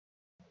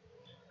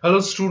Hello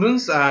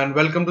students and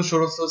welcome to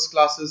Short Search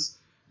classes.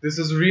 This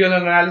is real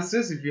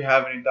analysis. If you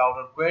have any doubt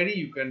or query,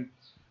 you can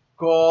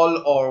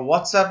call or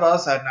WhatsApp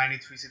us at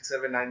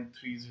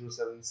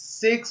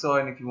 9367933076,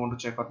 or if you want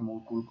to check out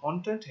more cool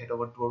content, head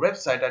over to our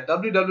website at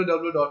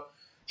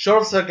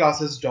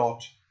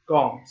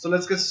www.shortsearchclasses.com. So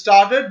let's get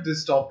started.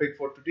 This topic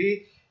for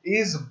today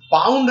is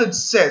bounded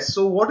sets.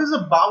 So what is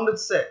a bounded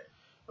set?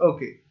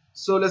 Okay,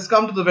 so let's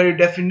come to the very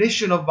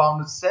definition of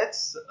bounded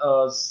sets.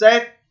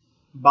 Set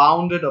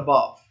bounded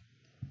above.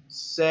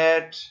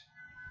 Set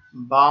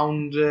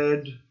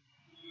bounded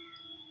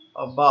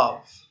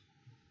above.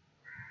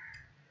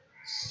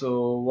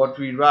 So what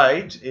we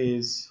write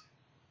is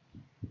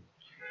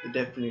the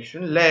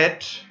definition: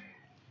 let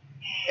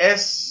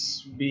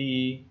S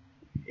be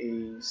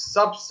a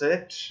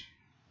subset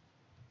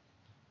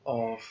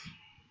of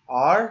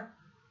R,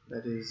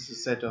 that is a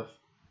set of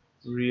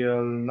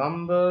real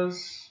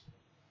numbers.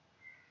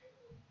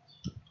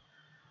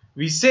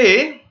 We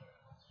say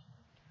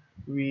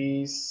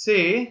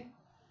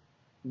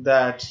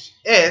that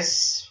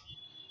S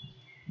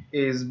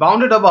is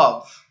bounded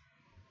above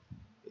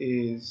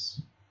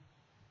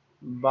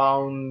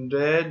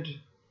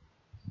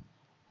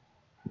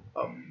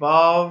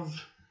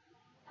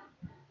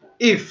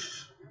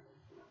if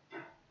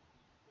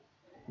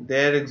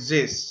there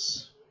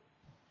exists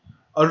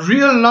a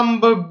real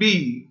number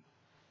B.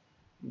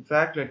 In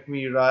fact, let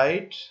me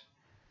write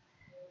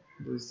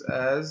this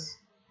as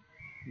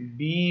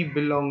B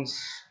belongs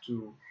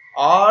to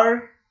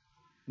R,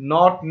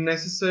 not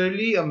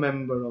necessarily a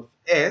member of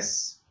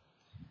S.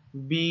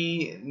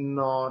 B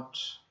not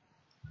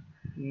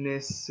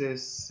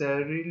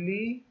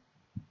necessarily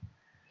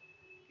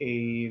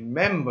a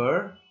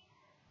member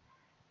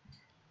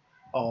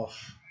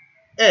of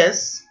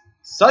S,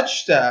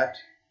 such that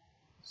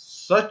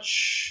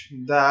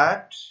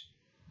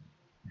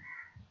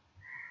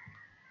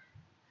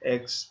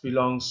X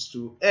belongs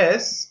to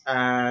S,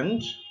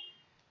 and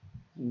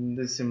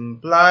this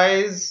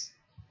implies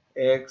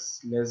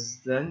X less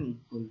than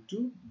equal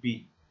to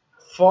B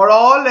for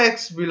all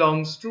X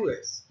belongs to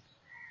S.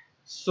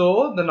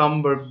 So the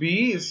number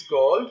B is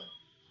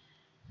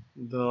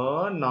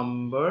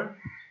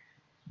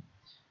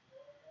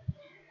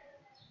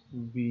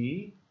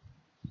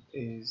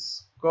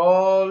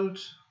called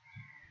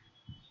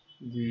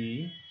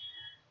the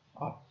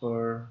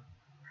upper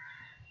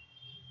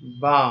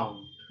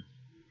bound.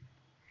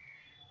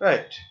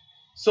 Right.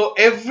 So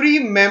every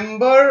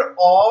member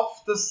of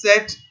the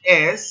set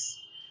S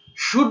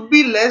should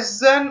be less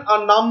than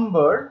a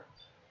number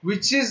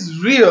which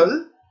is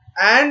real,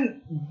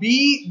 and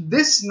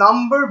this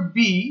number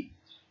B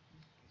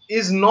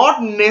is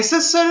not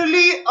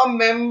necessarily a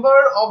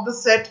member of the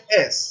set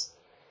S.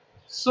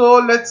 So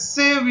let's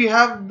say we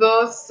have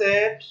the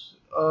set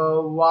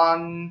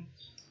 1,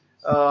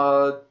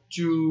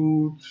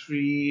 2,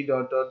 3, ...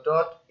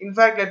 In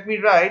fact, let me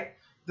write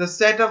the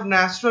set of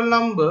natural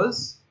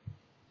numbers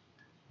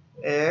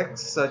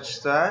X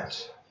such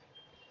that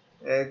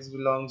X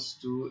belongs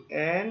to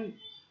N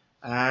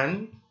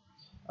and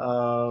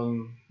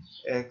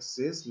X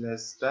is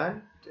less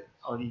than 10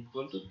 or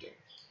equal to 10.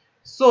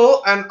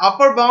 So an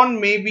upper bound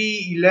may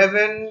be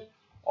 11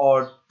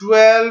 or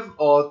 12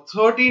 or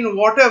 13,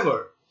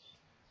 whatever.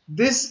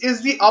 This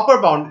is the upper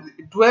bound.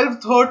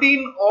 12,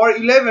 13 or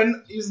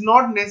 11 is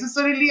not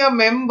necessarily a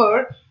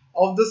member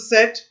of the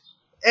set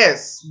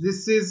S.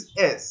 This is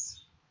S.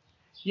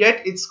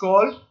 Yet it's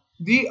called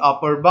the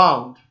upper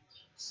bound.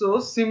 So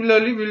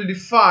similarly, we'll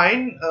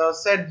define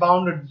set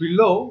bounded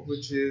below,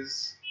 which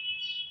is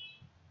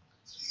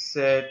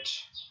set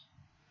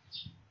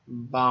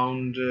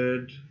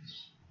bounded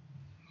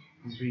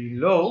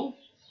below.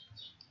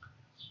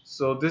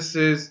 So this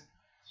is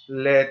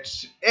let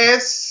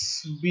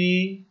S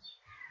be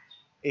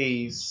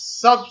a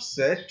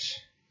subset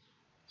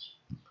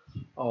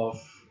of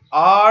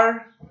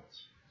R.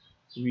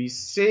 We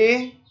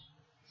say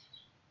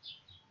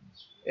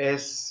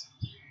S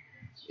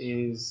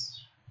is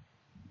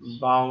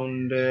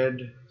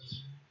bounded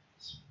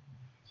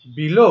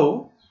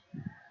below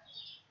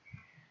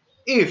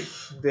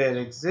if there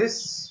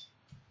exists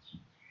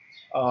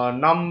a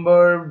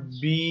number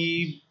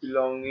B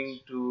belonging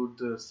to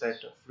the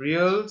set of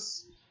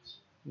reals,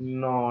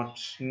 not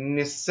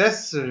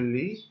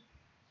necessarily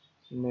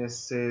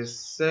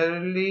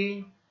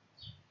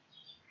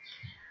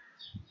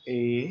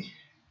a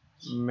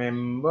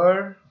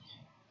member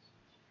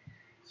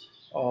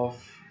of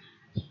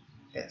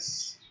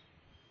S,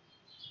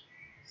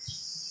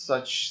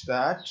 such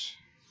that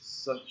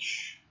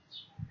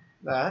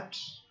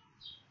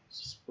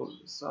just pull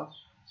this up,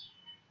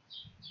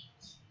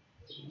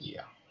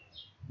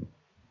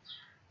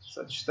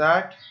 such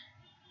that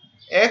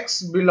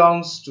X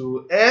belongs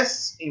to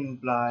S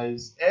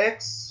implies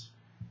X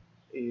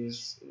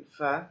is, in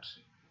fact,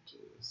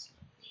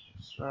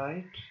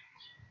 right,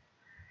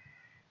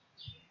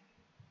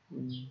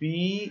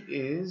 B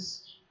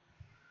is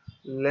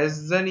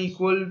less than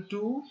equal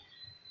to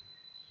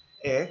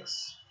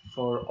X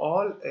for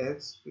all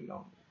X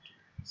belonging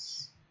to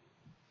S.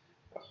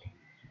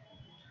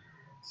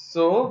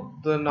 So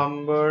the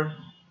number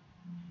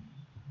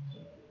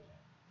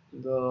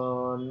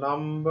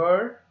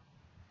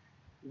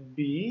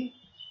B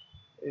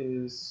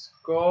is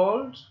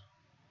called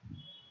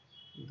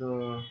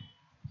the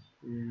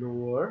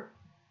lower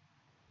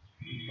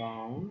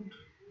bound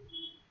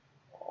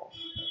of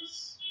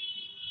S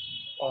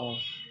of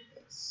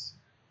S.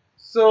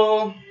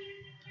 So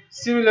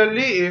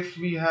similarly, if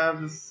we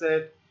have the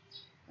set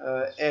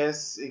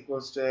S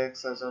equals to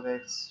X such that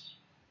X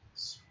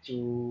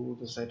to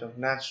the set of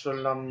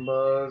natural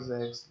numbers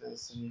X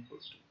less than equal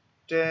to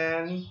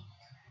 10,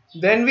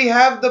 then we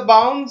have the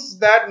bounds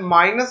that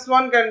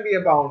 -1 can be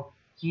a bound,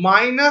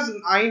 minus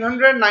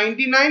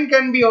 999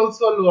 can be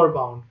also a lower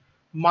bound,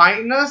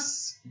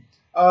 minus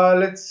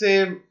let's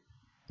say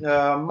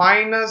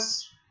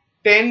minus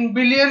 10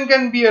 billion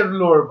can be a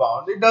lower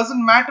bound. It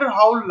doesn't matter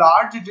how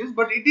large it is,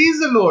 but it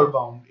is a lower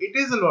bound. It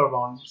is a lower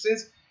bound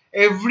since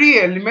every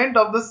element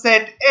of the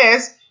set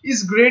S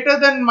is greater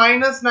than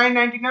minus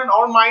 999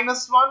 or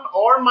 -1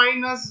 or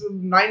minus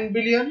 9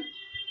 billion.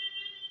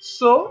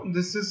 So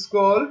this is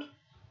called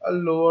a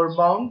lower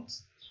bound.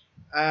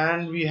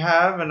 And we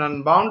have an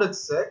unbounded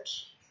set.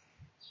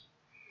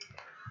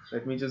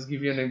 Let me just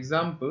give you an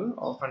example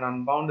of an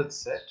unbounded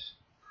set.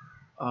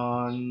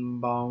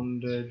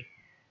 Unbounded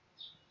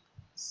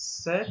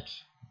set.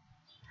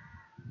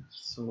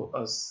 So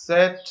a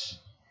set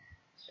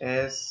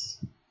S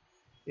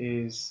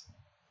is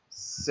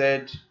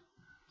said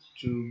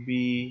to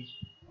be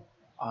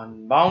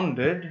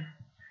unbounded.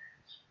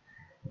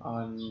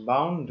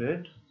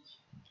 Unbounded.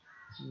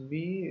 B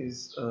is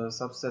a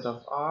subset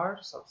of R,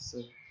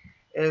 subset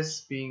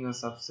S being a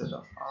subset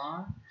of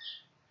R.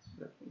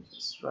 Let me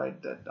just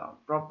write that down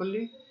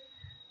properly.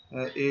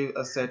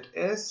 A set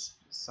S,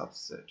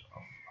 subset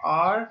of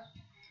R,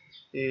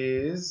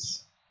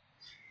 is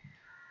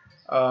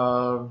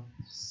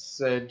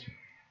said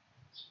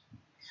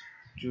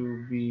to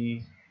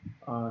be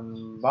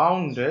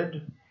unbounded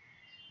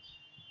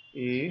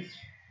if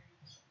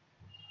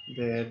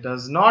there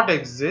does not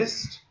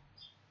exist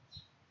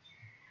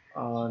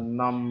a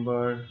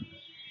number.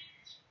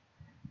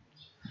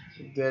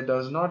 There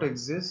does not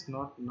exist,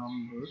 not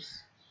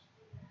numbers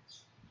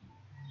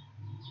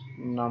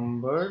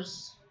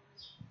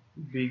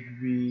big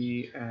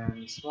B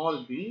and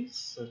small b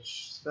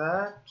such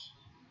that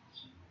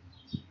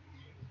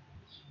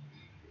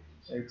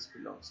X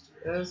belongs to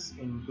S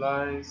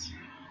implies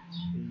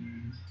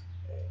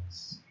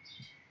X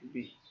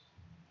B.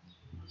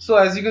 So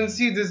as you can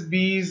see, this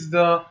B is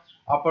the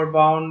upper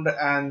bound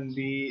and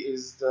B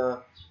is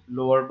the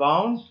lower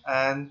bound,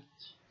 and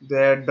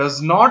there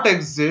does not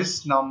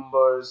exist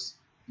numbers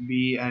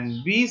B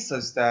and B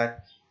such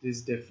that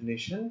this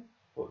definition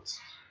holds.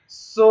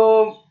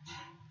 So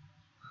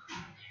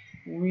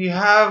we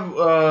have,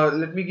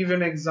 let me give you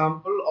an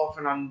example of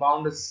an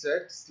unbounded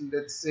set.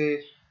 Let's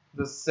say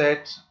the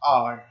set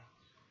R.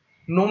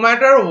 No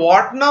matter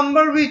what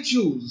number we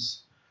choose,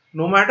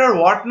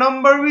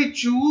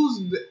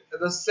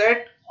 the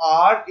set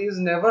R is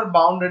never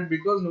bounded,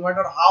 because no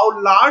matter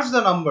how large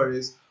the number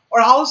is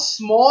or how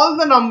small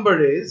the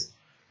number is,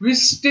 we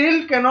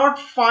still cannot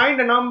find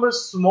a number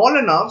small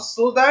enough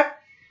so that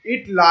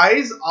it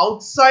lies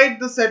outside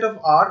the set of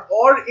R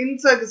or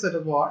inside the set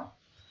of R,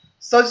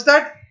 such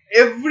that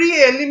every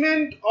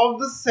element of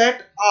the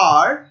set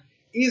R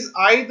is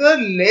either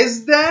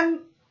less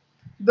than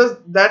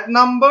that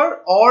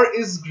number or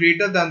is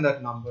greater than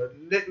that number.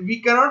 We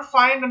cannot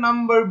find a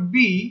number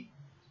B,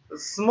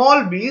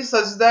 small b,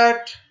 such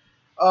that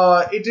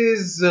it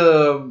is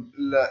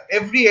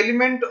every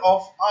element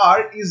of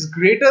R is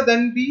greater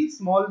than B,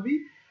 small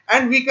b,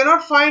 and we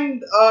cannot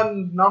find a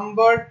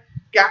number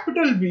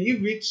capital B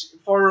which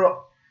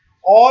for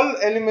all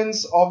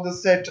elements of the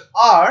set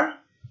R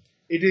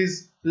it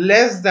is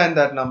less than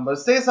that number.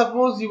 Say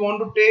suppose you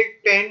want to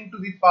take 10 to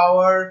the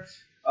power,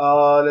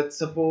 let's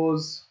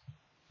suppose,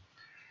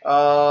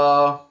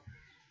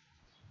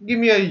 give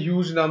me a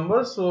huge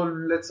number. So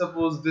let's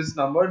suppose this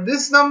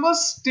number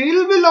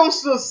still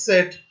belongs to the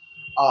set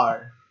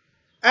R,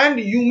 and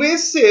you may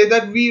say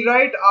that we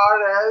write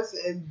R as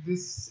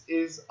this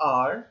is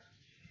R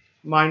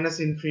minus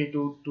infinity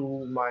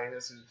to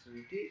minus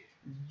infinity.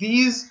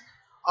 These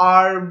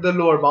are the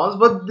lower bounds,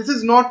 but this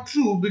is not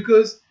true,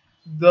 because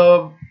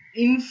the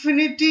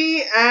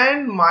infinity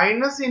and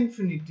minus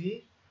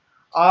infinity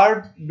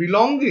are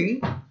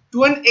belonging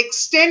to an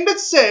extended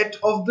set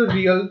of the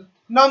real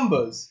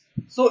numbers.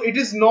 So it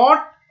is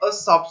not a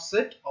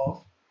subset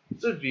of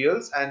the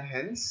reals, and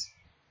hence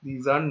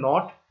these are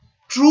not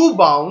true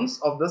bounds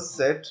of the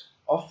set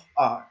of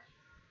R.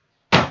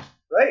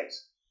 Right?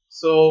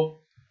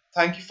 So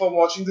thank you for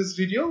watching this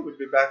video. We'll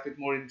be back with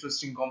more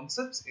interesting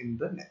concepts in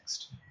the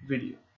next video.